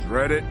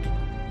Dread it,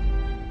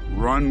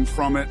 run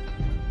from it,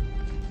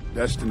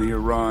 destiny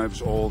arrives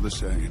all the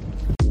same.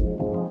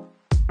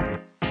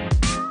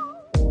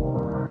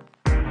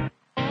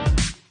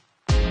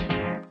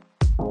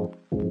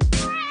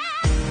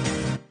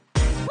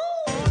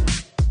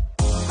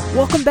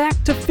 Welcome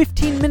back to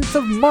 15 Minutes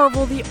of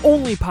Marvel, the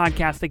only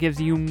podcast that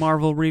gives you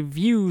Marvel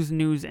reviews,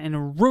 news,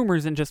 and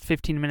rumors in just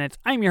 15 minutes.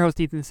 I'm your host,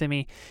 Ethan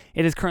Simi.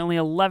 It is currently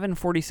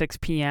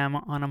 11:46 p.m.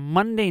 on a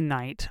Monday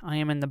night. I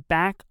am in the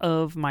back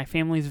of my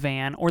family's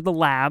van, or the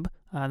lab.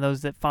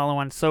 Those that follow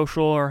on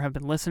social or have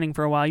been listening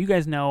for a while, you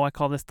guys know I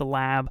call this the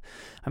lab.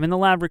 I'm in the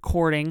lab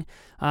recording,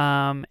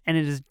 and it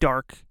is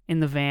dark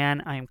in the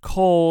van. I am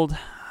cold.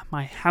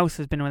 My house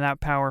has been without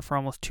power for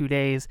almost 2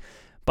 days.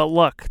 But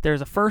look,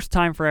 there's a first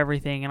time for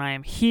everything, and I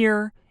am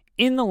here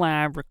in the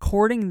lab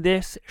recording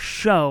this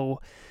show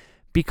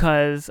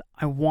because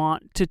I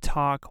want to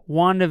talk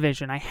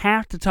WandaVision. I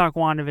have to talk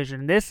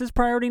WandaVision. This is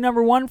priority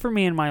number one for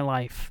me in my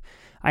life.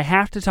 I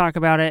have to talk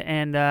about it,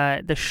 and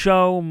the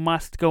show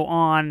must go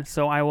on,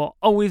 so I will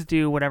always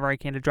do whatever I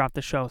can to drop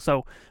the show.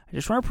 So I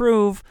just want to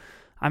prove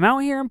I'm out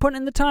here and putting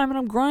in the time, and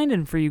I'm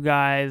grinding for you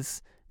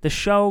guys. The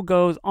show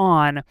goes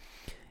on.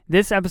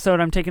 This episode,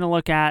 I'm taking a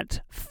look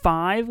at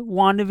 5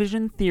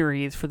 WandaVision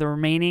theories for the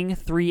remaining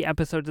 3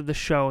 episodes of the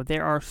show.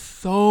 There are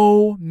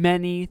so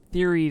many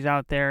theories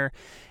out there,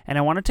 and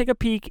I want to take a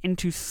peek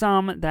into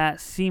some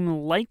that seem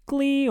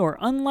likely or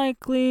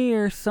unlikely,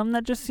 or some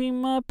that just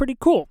seem pretty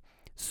cool.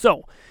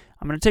 So,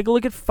 I'm going to take a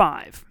look at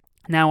 5.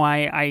 Now,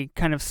 I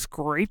kind of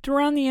scraped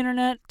around the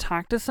internet,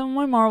 talked to some of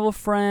my Marvel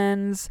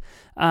friends,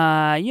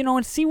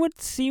 and see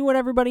what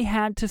everybody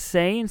had to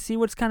say, and see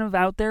what's kind of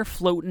out there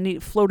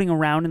floating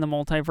around in the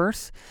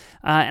multiverse.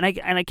 And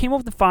I came up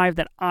with the 5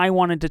 that I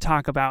wanted to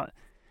talk about.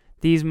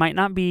 These might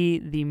not be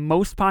the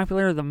most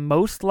popular, the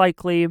most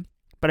likely,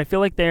 but I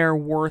feel like they are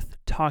worth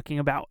talking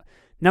about.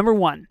 Number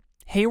 1,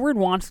 Hayward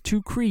wants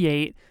to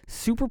create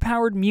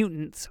superpowered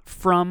mutants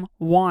from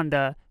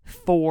Wanda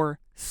for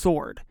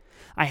S.W.O.R.D.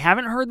 I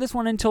haven't heard this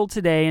one until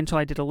today, until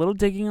I did a little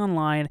digging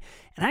online,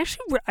 and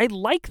I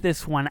like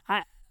this one.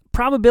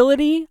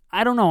 Probability,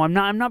 I don't know.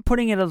 I'm not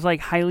putting it as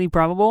like highly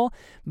probable,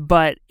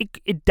 but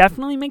it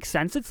definitely makes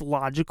sense. It's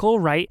logical,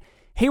 right?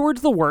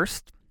 Hayward's the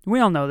worst. We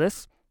all know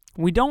this.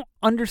 We don't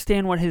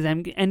understand what his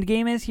end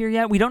game is here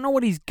yet. We don't know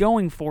what he's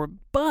going for,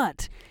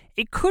 but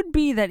it could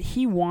be that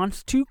he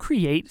wants to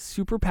create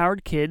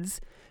superpowered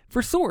kids for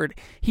S.W.O.R.D.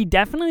 He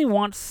definitely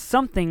wants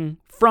something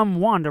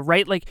from Wanda,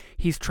 right? Like,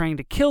 he's trying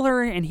to kill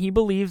her, and he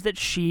believes that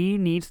she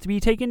needs to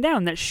be taken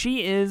down, that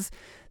she is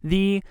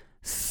the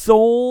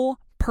sole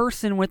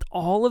person with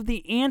all of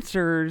the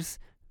answers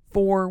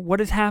for what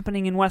is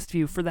happening in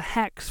Westview, for the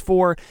Hex,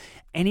 for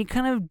any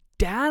kind of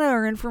data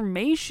or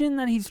information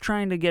that he's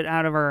trying to get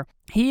out of her.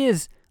 He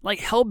is, like,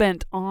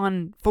 hellbent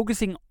on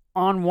focusing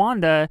on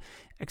Wanda,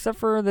 except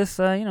for this,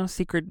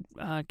 secret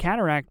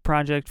cataract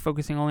project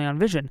focusing only on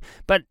Vision.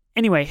 But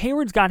anyway,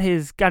 Hayward's got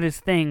his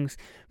things.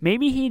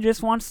 Maybe he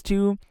just wants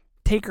to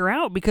take her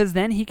out because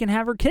then he can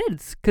have her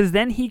kids. Because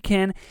then he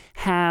can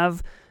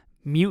have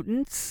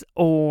mutants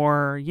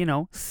or,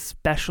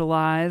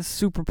 specialized,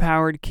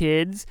 superpowered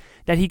kids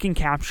that he can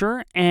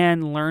capture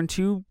and learn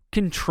to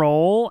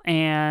control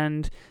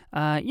and,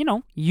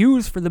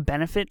 use for the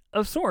benefit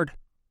of S.W.O.R.D.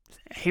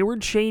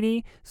 Hayward's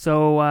shady,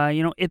 so,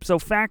 ipso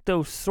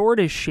facto,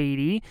 S.W.O.R.D. is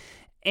shady,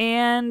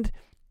 and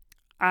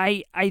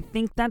I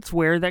think that's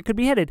where that could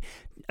be headed.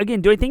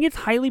 Again, do I think it's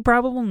highly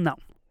probable? No.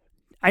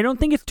 I don't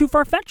think it's too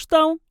far-fetched,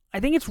 though. I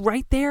think it's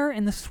right there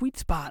in the sweet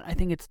spot. I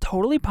think it's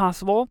totally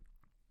possible.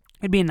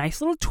 It'd be a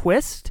nice little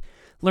twist,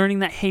 learning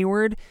that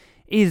Hayward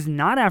is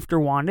not after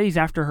Wanda, he's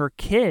after her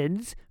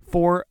kids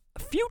for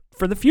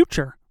the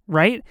future,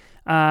 right?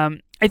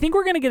 I think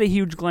we're going to get a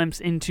huge glimpse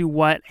into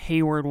what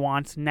Hayward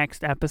wants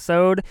next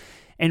episode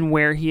and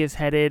where he is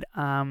headed.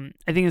 I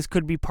think this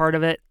could be part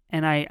of it,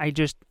 and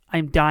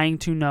I'm dying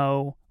to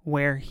know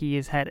where he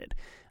is headed.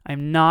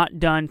 I'm not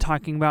done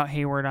talking about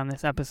Hayward on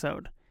this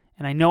episode.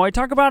 And I know I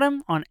talk about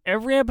him on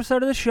every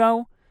episode of the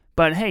show,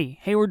 but hey,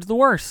 Hayward's the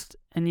worst,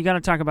 and you got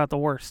to talk about the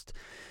worst.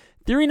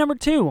 Theory number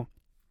 2.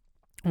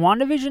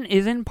 WandaVision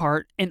is in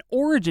part an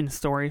origin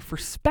story for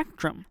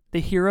Spectrum, the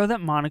hero that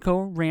Monica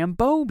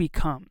Rambeau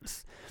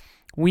becomes.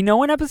 We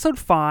know in episode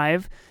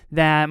 5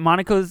 that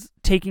Monica's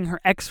taking her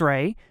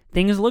x-ray.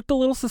 Things looked a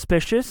little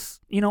suspicious,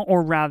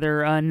 or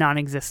rather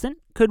non-existent,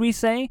 could we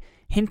say,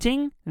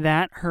 hinting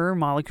that her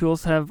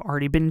molecules have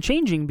already been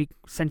changing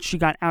since she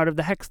got out of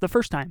the Hex the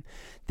first time.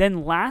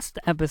 Then last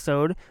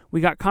episode, we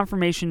got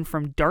confirmation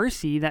from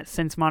Darcy that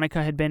since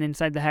Monica had been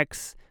inside the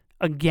Hex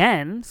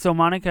again, so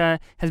Monica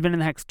has been in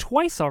the Hex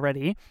twice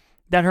already,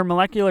 that her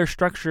molecular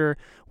structure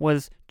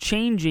was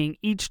changing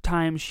each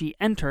time she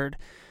entered.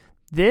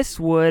 This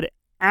would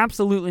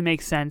absolutely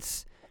make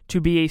sense to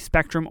be a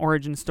Spectrum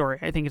origin story.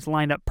 I think it's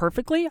lined up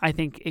perfectly. I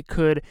think it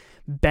could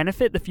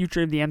benefit the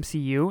future of the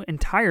MCU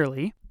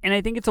entirely. And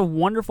I think it's a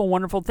wonderful,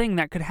 wonderful thing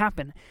that could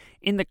happen.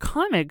 In the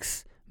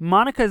comics,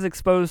 Monica is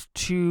exposed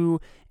to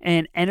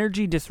an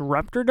energy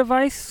disruptor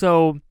device.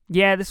 So,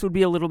 yeah, this would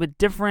be a little bit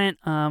different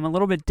of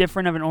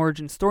an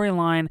origin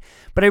storyline,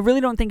 but I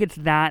really don't think it's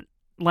that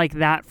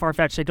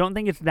far-fetched. I don't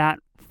think it's that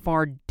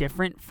far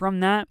different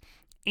from that,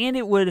 and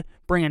it would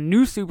bring a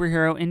new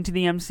superhero into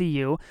the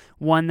MCU,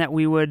 one that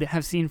we would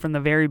have seen from the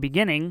very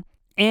beginning.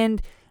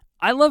 And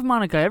I love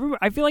Monica.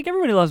 I feel like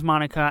everybody loves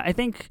Monica. I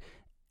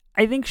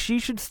think she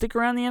should stick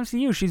around the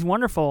MCU. She's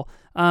wonderful.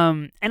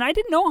 And I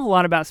didn't know a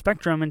lot about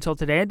Spectrum until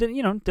today. I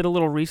did a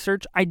little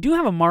research. I do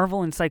have a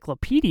Marvel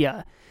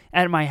encyclopedia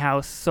at my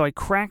house, so I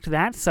cracked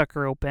that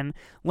sucker open,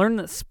 learned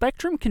that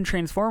Spectrum can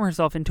transform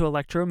herself into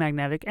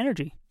electromagnetic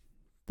energy.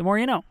 The more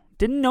you know.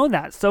 Didn't know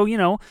that. So,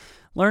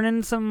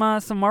 learning some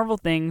Marvel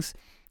things.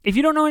 If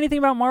you don't know anything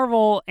about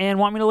Marvel and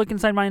want me to look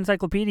inside my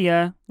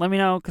encyclopedia, let me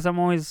know, because I'm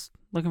always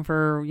looking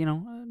for,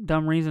 a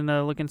dumb reason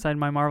to look inside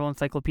my Marvel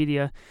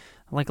encyclopedia,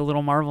 like a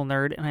little Marvel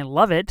nerd, and I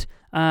love it.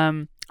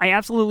 I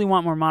absolutely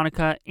want more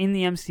Monica in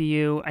the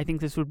MCU. I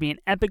think this would be an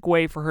epic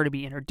way for her to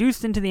be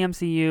introduced into the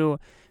MCU.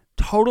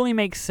 Totally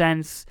makes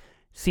sense.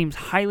 Seems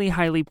highly,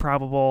 highly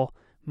probable.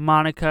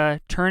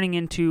 Monica turning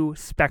into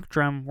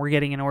Spectrum. We're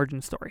getting an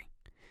origin story.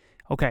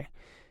 Okay.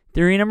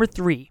 Theory number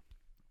 3.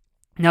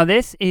 Now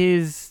this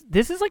is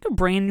like a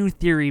brand new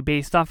theory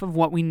based off of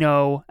what we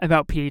know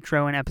about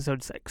Pietro in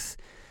episode 6.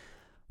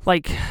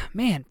 Like,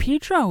 man,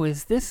 Pietro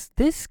is this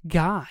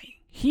guy.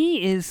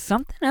 He is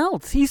something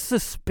else. He's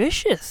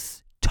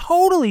suspicious.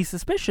 Totally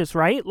suspicious,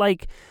 right?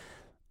 Like,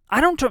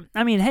 I don't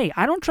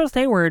trust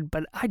Hayward,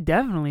 but I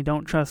definitely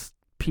don't trust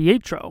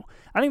Pietro.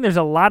 I think there's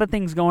a lot of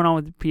things going on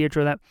with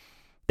Pietro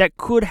that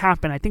could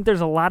happen. I think there's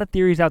a lot of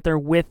theories out there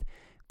with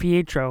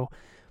Pietro,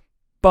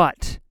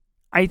 but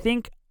I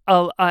think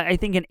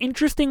an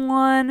interesting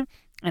one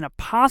and a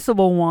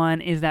possible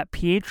one is that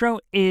Pietro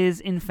is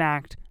in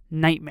fact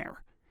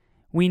Nightmare.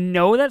 We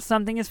know that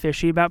something is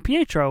fishy about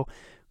Pietro.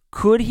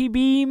 Could he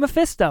be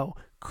Mephisto?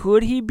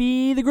 Could he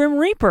be the Grim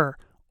Reaper?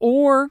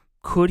 Or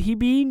could he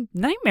be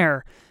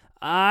Nightmare?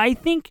 I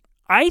think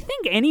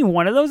any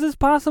one of those is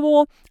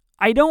possible.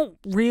 I don't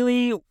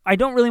really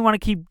want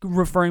to keep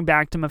referring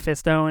back to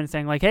Mephisto and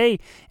saying like, hey,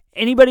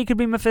 anybody could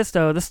be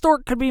Mephisto. The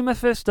Stork could be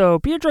Mephisto.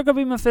 Pietro could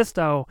be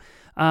Mephisto.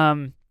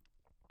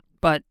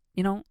 But,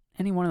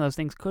 any one of those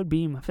things could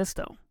be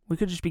Mephisto. We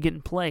could just be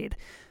getting played.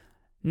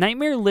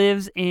 Nightmare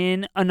lives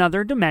in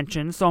another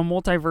dimension, so a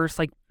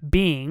multiverse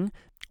being,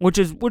 which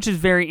is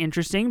very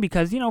interesting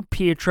because,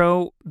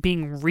 Pietro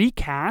being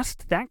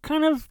recast, that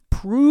kind of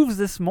proves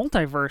this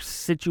multiverse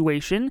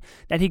situation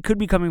that he could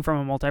be coming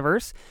from a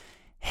multiverse.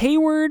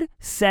 Hayward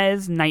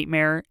says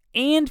Nightmare,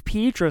 and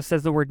Pietro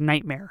says the word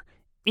Nightmare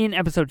in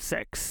episode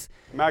 6.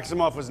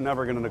 Maximoff was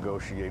never going to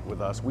negotiate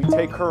with us. We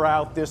take her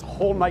out, this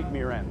whole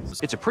nightmare ends.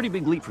 It's a pretty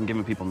big leap from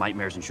giving people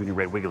nightmares and shooting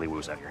red wiggly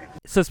woos out here.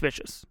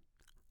 Suspicious.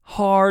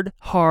 Hard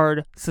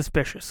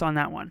suspicious on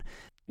that one.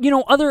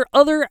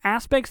 Other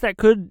aspects that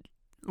could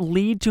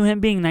lead to him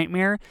being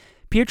Nightmare.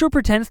 Pietro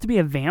pretends to be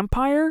a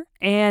vampire,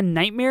 and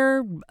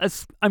Nightmare,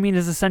 is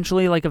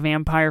essentially like a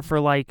vampire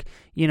for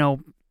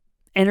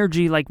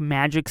energy, like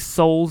magic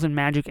souls and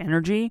magic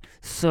energy.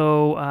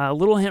 So a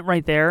little hint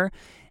right there.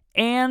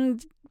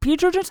 And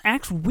Pietro just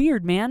acts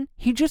weird, man.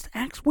 He just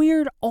acts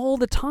weird all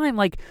the time.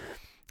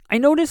 I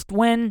noticed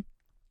when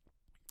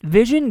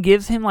Vision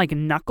gives him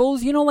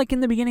knuckles, in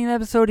the beginning of the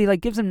episode, he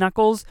gives him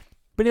knuckles,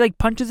 but he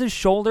punches his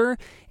shoulder.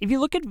 If you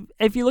look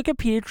at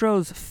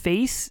Pietro's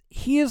face,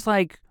 he is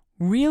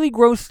really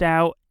grossed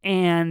out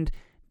and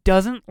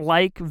doesn't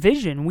like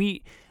Vision.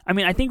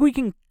 I think we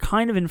can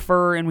kind of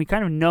infer and we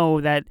kind of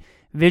know that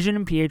Vision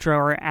and Pietro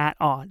are at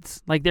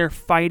odds. They're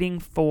fighting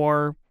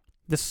for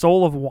the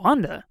soul of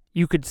Wanda,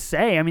 you could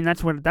say.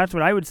 That's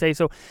what I would say.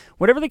 So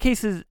whatever the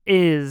case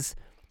is,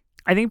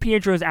 I think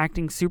Pietro is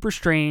acting super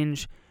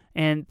strange,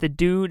 and the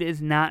dude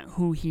is not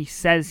who he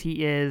says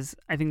he is.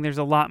 I think there's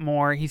a lot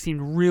more. He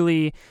seemed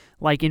really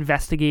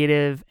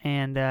investigative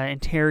and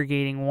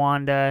interrogating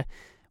Wanda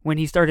when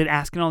he started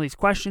asking all these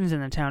questions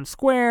in the town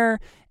square.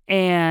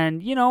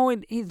 And,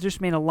 he just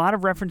made a lot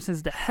of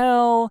references to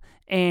hell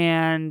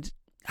and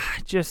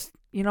just,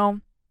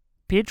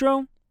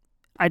 Pietro,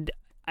 I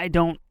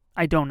don't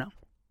know.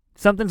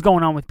 Something's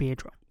going on with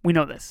Pietro. We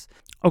know this.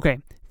 Okay,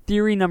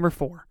 theory number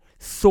 4.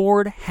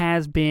 Sword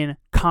has been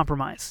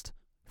compromised.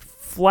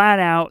 Flat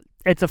out,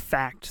 it's a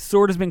fact.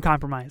 Sword has been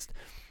compromised.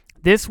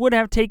 This would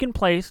have taken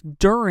place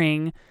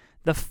during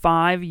the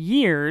 5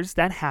 years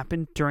that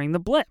happened during the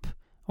blip.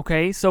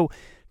 Okay, so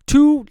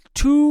two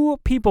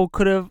people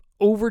could have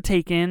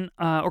overtaken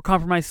or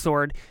compromised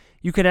Sword.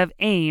 You could have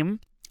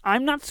AIM.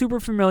 I'm not super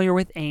familiar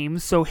with AIM,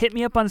 so hit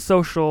me up on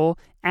social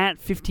at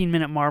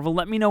 15Minute Marvel.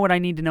 Let me know what I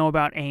need to know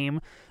about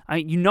AIM.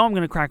 I'm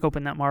going to crack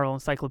open that Marvel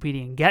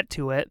Encyclopedia and get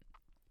to it.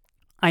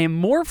 I am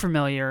more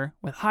familiar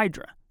with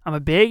Hydra. I'm a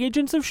big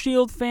Agents of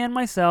S.H.I.E.L.D. fan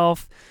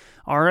myself.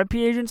 RIP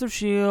Agents of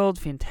S.H.I.E.L.D.,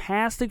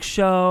 fantastic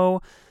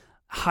show.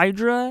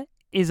 Hydra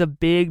is a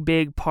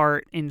big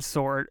part in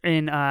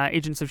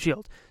Agents of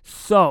S.H.I.E.L.D.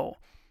 So,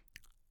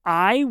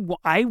 I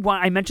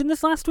mentioned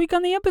this last week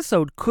on the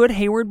episode. Could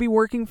Hayward be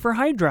working for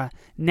Hydra?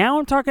 Now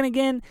I'm talking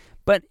again,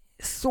 but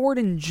Sword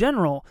in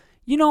general.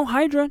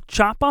 Hydra,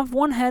 chop off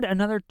one head,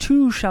 another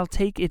two shall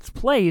take its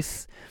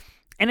place.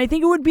 And I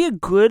think it would be a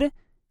good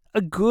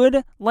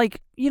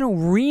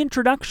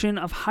reintroduction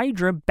of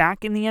Hydra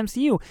back in the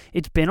MCU.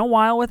 It's been a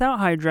while without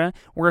Hydra.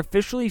 We're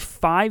officially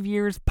 5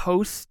 years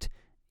post,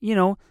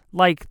 the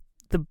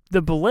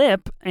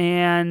blip,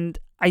 and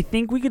I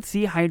think we could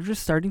see Hydra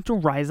starting to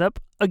rise up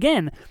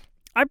again.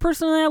 I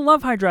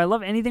love Hydra. I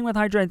love anything with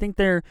Hydra. I think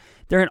they're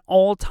an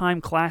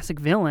all-time classic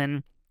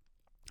villain.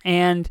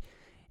 And,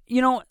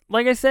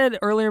 like I said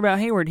earlier about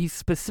Hayward, he's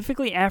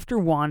specifically after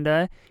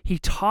Wanda. He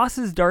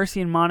tosses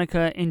Darcy and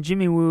Monica and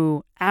Jimmy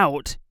Woo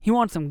out. He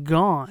wants them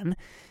gone.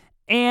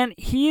 And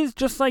he is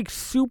just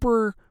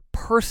super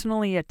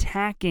personally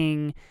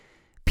attacking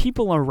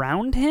people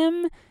around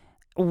him.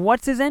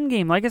 What's his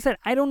endgame? Like I said,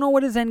 I don't know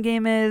what his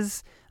endgame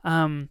is.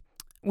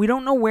 We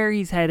don't know where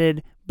he's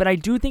headed, but I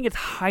do think it's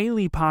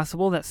highly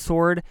possible that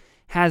SWORD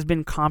has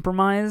been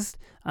compromised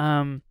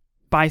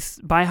by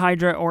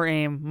Hydra or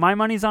AIM. My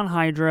money's on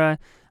Hydra.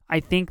 I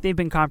think they've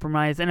been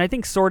compromised, and I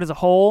think SWORD as a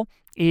whole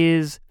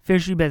is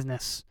fishy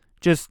business.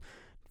 Just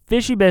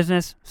fishy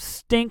business,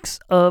 stinks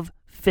of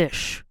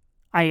fish.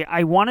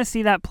 I want to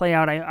see that play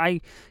out.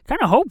 I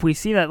kind of hope we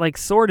see that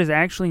SWORD is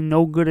actually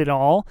no good at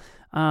all.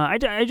 I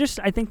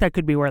think that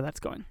could be where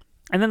that's going.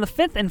 And then the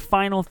fifth and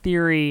final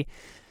theory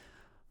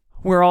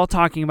we're all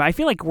talking about, I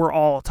feel like we're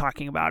all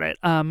talking about it.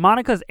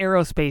 Monica's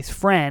aerospace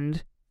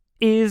friend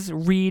is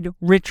Reed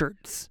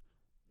Richards.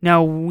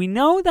 Now, we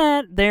know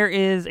that there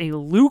is a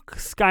Luke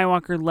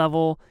Skywalker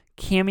level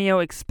cameo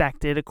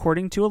expected,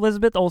 according to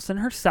Elizabeth Olsen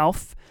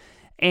herself.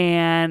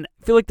 And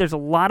I feel like there's a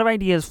lot of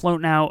ideas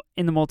floating out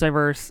in the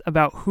multiverse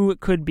about who it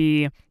could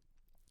be.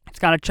 It's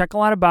got to check a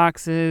lot of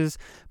boxes.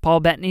 Paul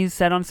Bettany's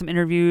said on some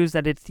interviews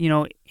that it's,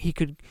 he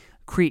could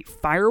create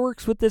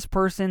fireworks with this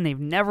person. They've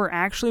never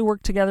actually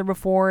worked together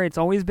before. It's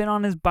always been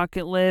on his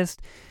bucket list.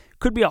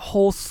 Could be a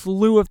whole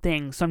slew of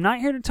things. So I'm not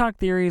here to talk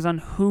theories on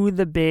who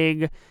the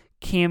big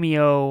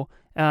cameo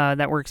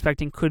that we're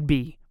expecting could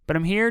be. But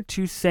I'm here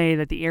to say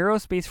that the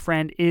aerospace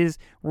friend is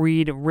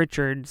Reed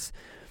Richards.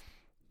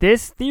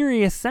 This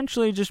theory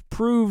essentially just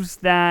proves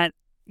that,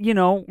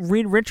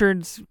 Reed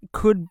Richards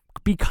could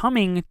be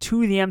coming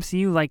to the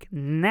MCU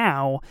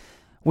now.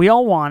 We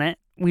all want it.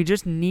 We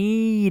just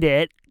need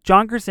it.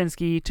 John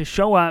Krasinski to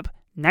show up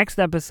next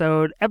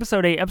episode,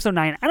 episode 8, episode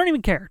 9. I don't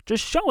even care.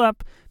 Just show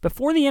up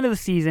before the end of the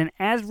season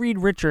as Reed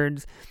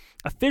Richards,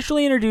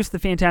 officially introduce the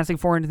Fantastic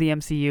Four into the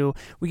MCU.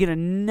 We get a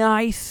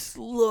nice,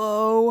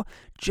 slow,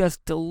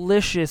 just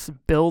delicious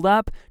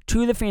build-up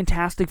to the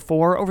Fantastic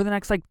Four over the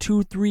next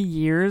 2-3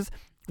 years.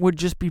 Would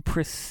just be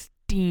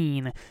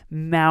pristine,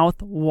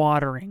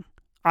 mouth-watering.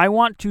 I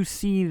want to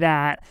see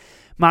that.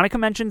 Monica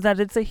mentions that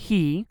it's a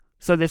he,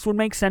 so this would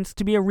make sense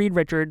to be a Reed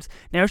Richards.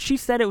 Now, if she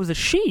said it was a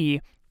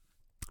she,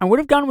 I would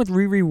have gone with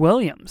Riri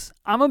Williams.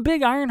 I'm a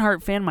big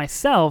Ironheart fan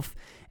myself,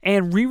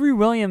 and Riri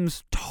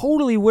Williams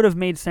totally would have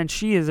made sense.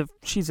 She's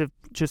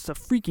just a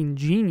freaking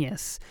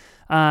genius.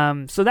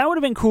 So that would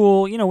have been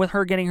cool, with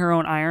her getting her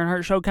own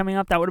Ironheart show coming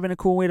up. That would have been a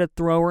cool way to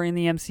throw her in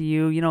the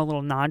MCU, a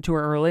little nod to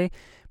her early.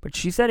 But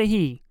she said a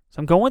he. So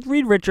I'm going with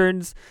Reed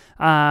Richards.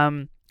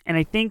 And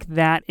I think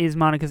that is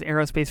Monica's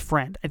aerospace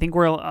friend. I think a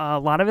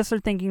lot of us are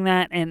thinking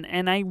that,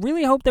 and I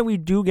really hope that we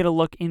do get a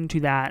look into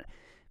that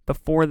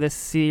before the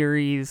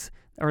series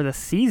or the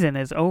season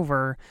is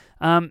over.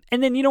 And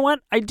then, you know what?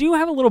 I do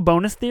have a little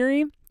bonus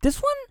theory.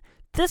 This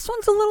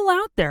one's a little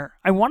out there.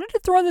 I wanted to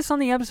throw this on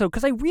the episode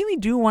because I really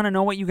do want to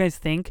know what you guys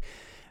think.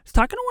 I was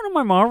talking to one of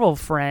my Marvel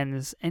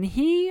friends, and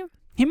he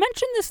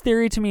mentioned this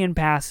theory to me in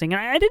passing,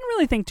 and I didn't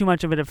really think too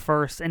much of it at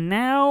first, and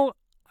now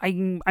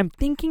I'm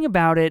thinking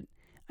about it.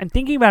 I'm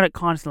thinking about it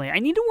constantly. I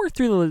need to work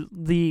through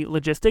the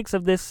logistics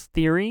of this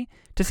theory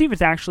to see if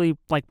it's actually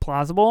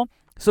plausible.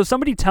 So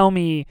somebody get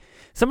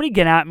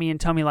at me and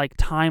tell me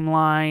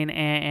timeline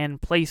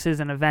and places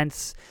and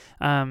events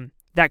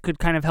that could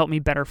kind of help me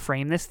better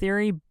frame this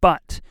theory.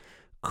 But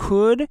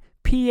could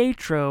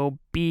Pietro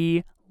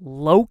be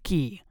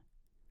Loki?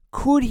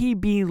 Could he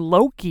be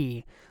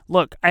Loki?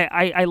 Look,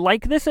 I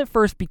like this at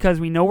first because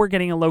we know we're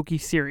getting a Loki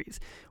series.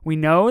 We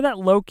know that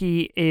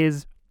Loki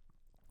is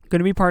going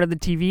to be part of the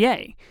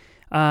TVA.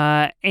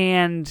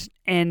 And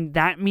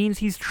that means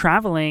he's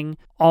traveling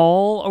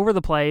all over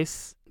the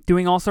place,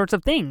 doing all sorts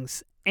of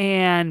things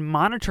and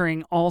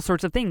monitoring all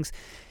sorts of things.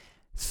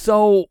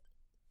 So,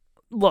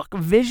 look,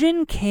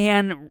 Vision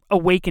can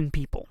awaken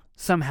people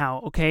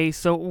somehow, okay?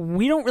 So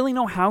we don't really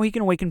know how he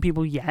can awaken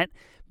people yet,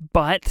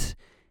 but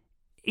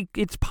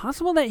it's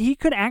possible that he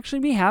could actually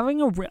be have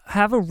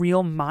a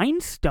real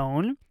Mind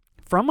Stone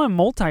from a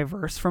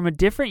multiverse, from a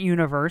different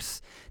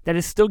universe that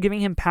is still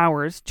giving him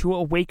powers to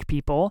awake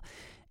people.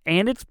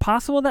 And it's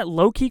possible that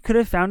Loki could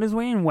have found his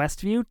way in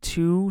Westview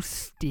to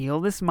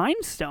steal this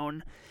Mind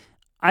Stone.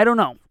 I don't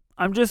know.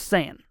 I'm just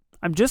saying.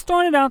 I'm just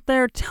throwing it out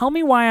there. Tell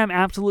me why I'm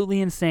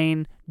absolutely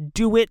insane.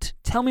 Do it.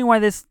 Tell me why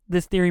this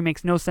theory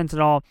makes no sense at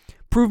all.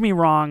 Prove me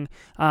wrong.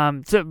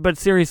 But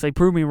seriously,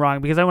 prove me wrong,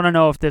 because I want to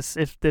know if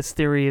this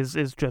theory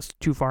is just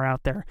too far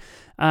out there.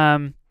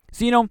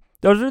 So,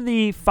 those are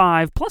the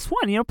 5 plus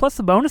 1, plus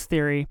the bonus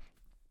theory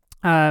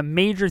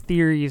major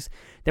theories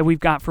that we've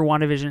got for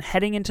WandaVision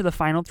heading into the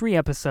final 3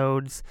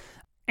 episodes.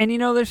 And,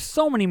 there's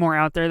so many more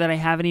out there that I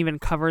haven't even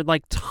covered,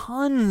 like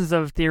tons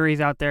of theories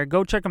out there.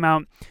 Go check them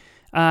out.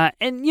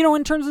 And,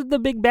 in terms of the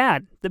big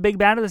bad of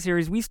the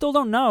series, we still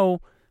don't know.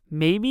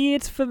 Maybe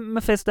it's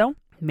Mephisto.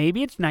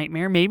 Maybe it's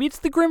Nightmare. Maybe it's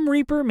the Grim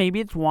Reaper. Maybe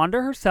it's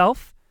Wanda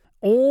herself.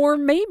 Or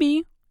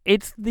maybe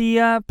it's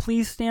the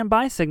please stand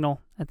by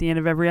signal at the end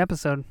of every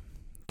episode.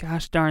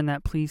 Gosh darn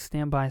that please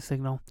stand by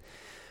signal.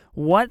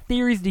 What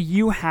theories do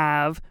you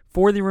have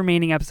for the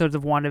remaining episodes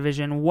of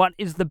WandaVision? What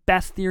is the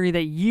best theory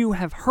that you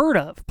have heard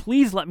of?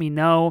 Please let me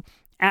know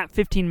at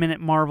 15Minute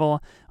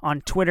Marvel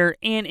on Twitter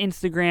and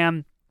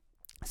Instagram.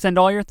 Send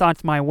all your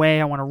thoughts my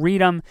way. I want to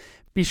read them.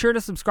 Be sure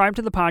to subscribe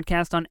to the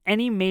podcast on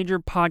any major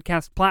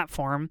podcast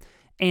platform.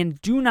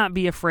 And do not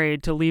be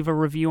afraid to leave a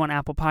review on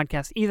Apple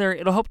Podcasts either.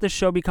 It'll help this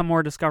show become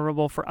more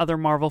discoverable for other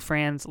Marvel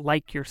fans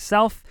like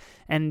yourself.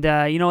 And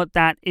you know what?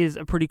 That is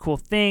a pretty cool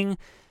thing.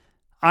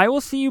 I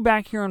will see you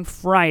back here on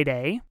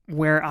Friday,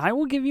 where I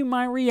will give you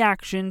my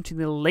reaction to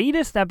the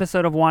latest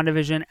episode of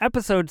WandaVision,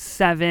 episode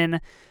 7.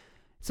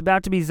 It's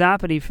about to be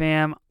zappity,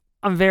 fam.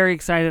 I'm very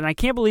excited. I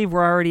can't believe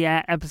we're already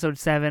at episode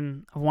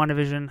 7 of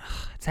WandaVision.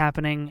 It's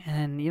happening,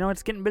 and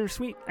it's getting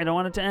bittersweet. I don't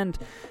want it to end.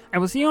 I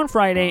will see you on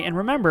Friday, and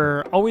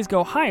remember, always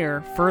go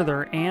higher,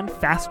 further, and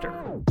faster.